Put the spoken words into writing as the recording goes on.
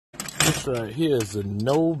This right here is a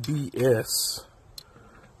no BS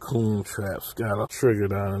coon traps. Got a trigger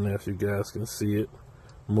down in there if you guys can see it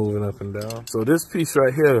moving up and down. So this piece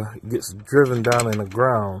right here gets driven down in the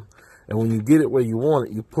ground, and when you get it where you want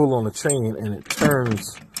it, you pull on the chain and it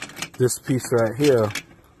turns this piece right here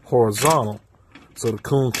horizontal, so the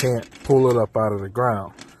coon can't pull it up out of the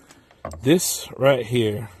ground. This right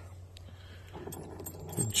here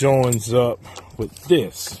joins up with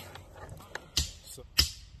this.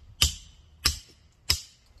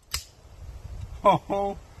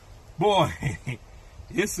 Oh boy,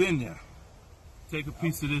 it's in there. Take a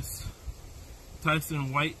piece of this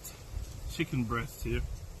Tyson white chicken breast here.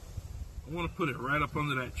 I want to put it right up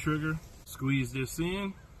under that trigger. Squeeze this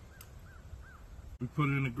in. We put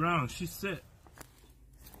it in the ground. She's set.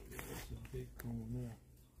 Big coon.